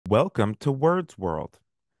Welcome to Words World.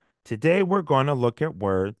 Today we're going to look at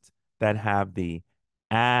words that have the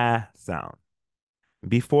ah sound.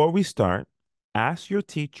 Before we start, ask your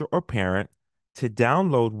teacher or parent to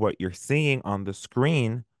download what you're seeing on the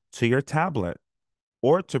screen to your tablet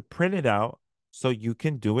or to print it out so you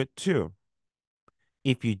can do it too.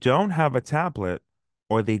 If you don't have a tablet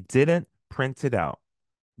or they didn't print it out,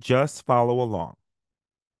 just follow along.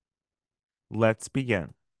 Let's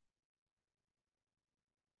begin.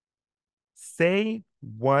 Say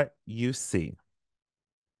what you see.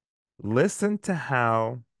 Listen to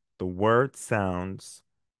how the word sounds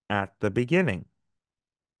at the beginning.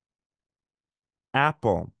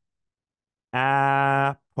 Apple,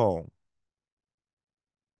 apple.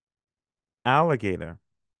 Alligator,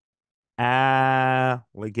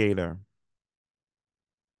 alligator.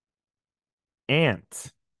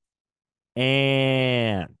 Ant,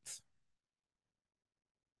 ant.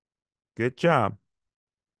 Good job.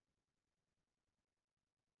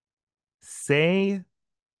 Say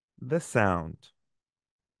the sound.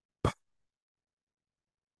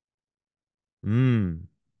 Mmm,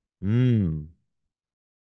 mmm.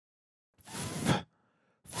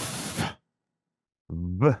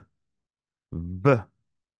 V, v,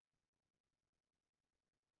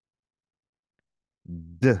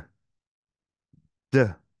 d, d.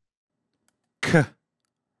 K,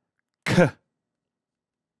 k.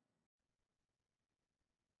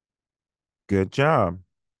 Good job.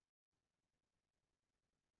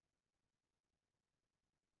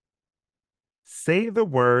 Say the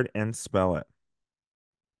word and spell it.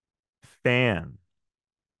 Fan.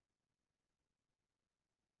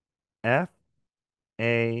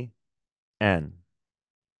 F-A-N.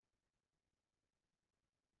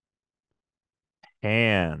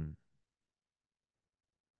 Pan.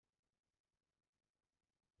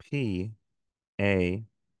 P-A-N.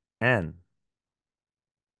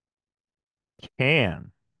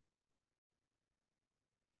 Can.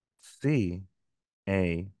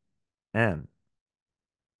 C-A-N.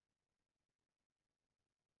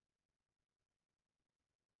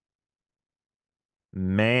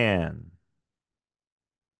 Man.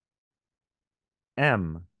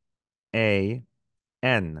 M-A-N.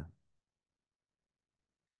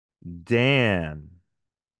 Dan.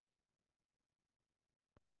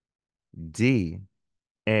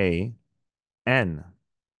 D-A-N.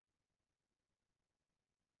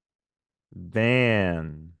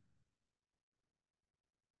 Van.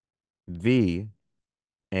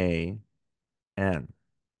 V-A-N.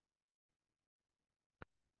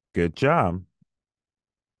 Good job.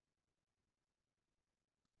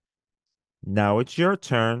 Now it's your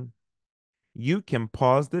turn. You can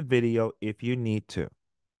pause the video if you need to.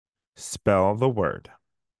 Spell the word.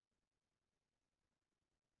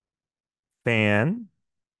 Fan,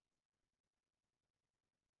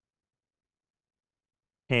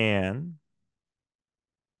 can,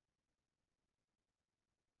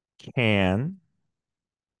 can,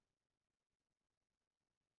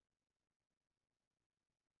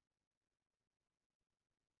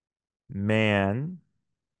 man,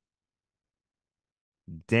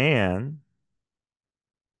 Dan,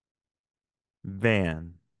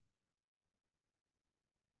 van.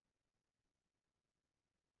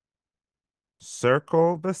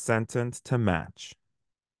 Circle the sentence to match.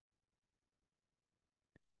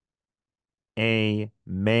 A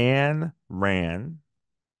man ran.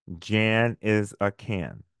 Jan is a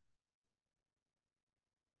can.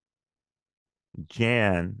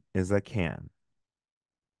 Jan is a can.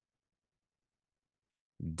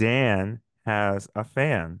 Dan has a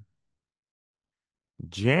fan.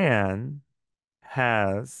 Jan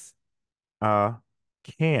has a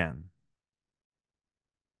can.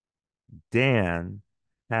 Dan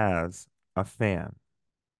has a fan.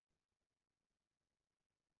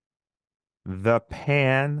 The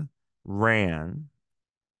pan ran.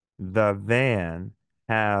 The van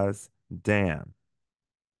has Dan.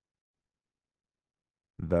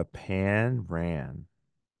 The pan ran.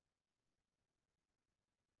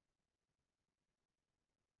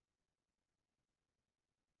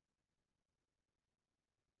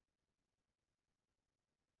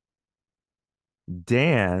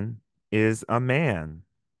 Dan is a man.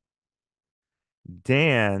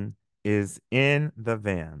 Dan is in the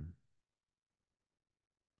van.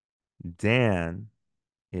 Dan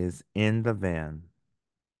is in the van.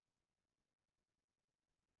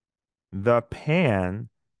 The pan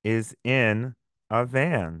is in a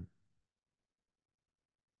van.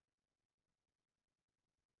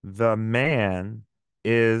 The man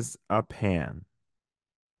is a pan.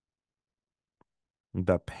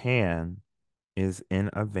 The pan is in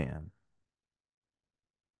a van.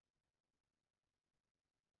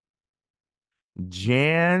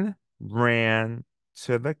 Jan ran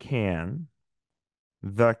to the can.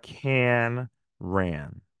 The can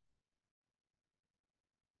ran.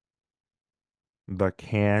 The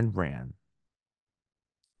can ran.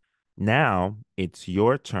 Now it's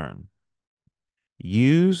your turn.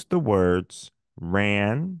 Use the words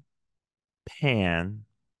ran, pan,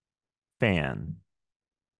 fan.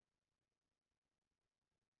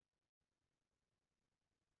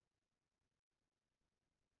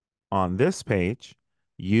 On this page,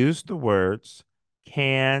 use the words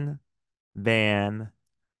can, van,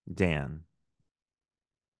 dan.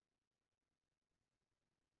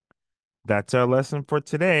 That's our lesson for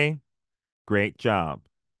today. Great job.